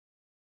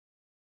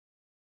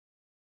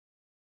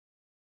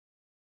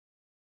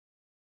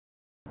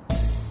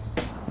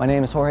My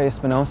name is Jorge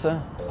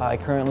Espinosa. I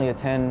currently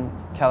attend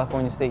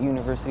California State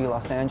University,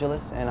 Los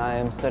Angeles, and I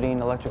am studying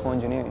electrical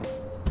engineering.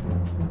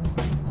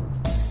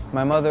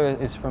 My mother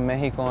is from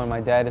Mexico and my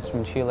dad is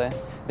from Chile.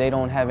 They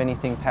don't have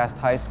anything past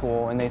high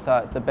school, and they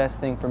thought the best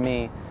thing for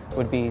me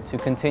would be to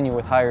continue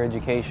with higher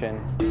education.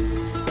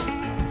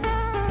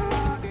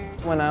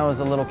 When I was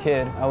a little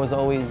kid, I was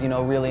always,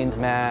 really into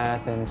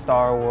math and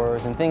Star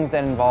Wars and things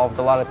that involved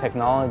a lot of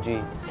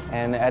technology.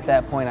 And at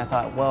that point I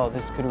thought, well,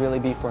 this could really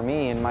be for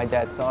me, and my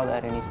dad saw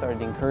that and he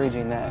started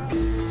encouraging that.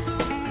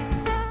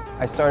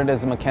 I started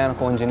as a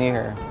mechanical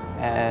engineer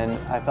and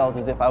I felt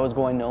as if I was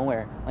going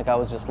nowhere, like I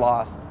was just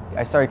lost.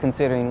 I started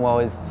considering, well,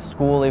 is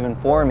school even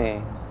for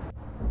me?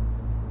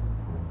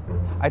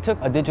 I took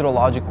a digital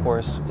logic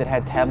course that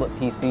had tablet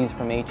PCs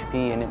from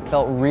HP, and it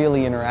felt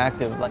really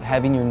interactive, like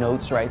having your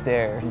notes right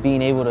there,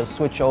 being able to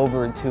switch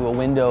over to a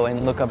window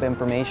and look up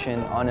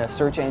information on a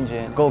search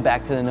engine, go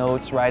back to the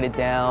notes, write it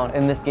down,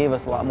 and this gave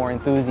us a lot more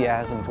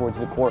enthusiasm towards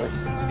the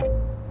course.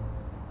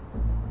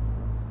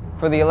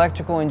 For the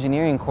electrical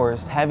engineering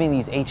course, having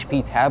these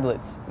HP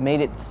tablets made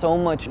it so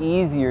much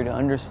easier to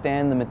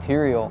understand the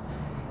material.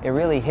 It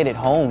really hit it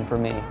home for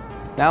me.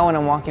 Now when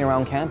I'm walking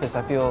around campus,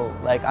 I feel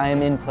like I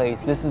am in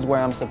place. This is where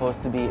I'm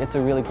supposed to be. It's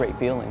a really great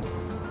feeling.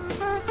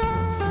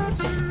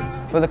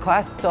 For the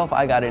class itself,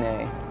 I got an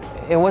A.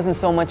 It wasn't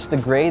so much the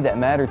grade that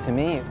mattered to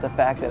me. The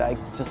fact that I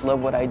just love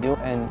what I do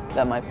and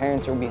that my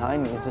parents are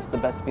behind me is just the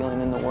best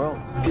feeling in the world.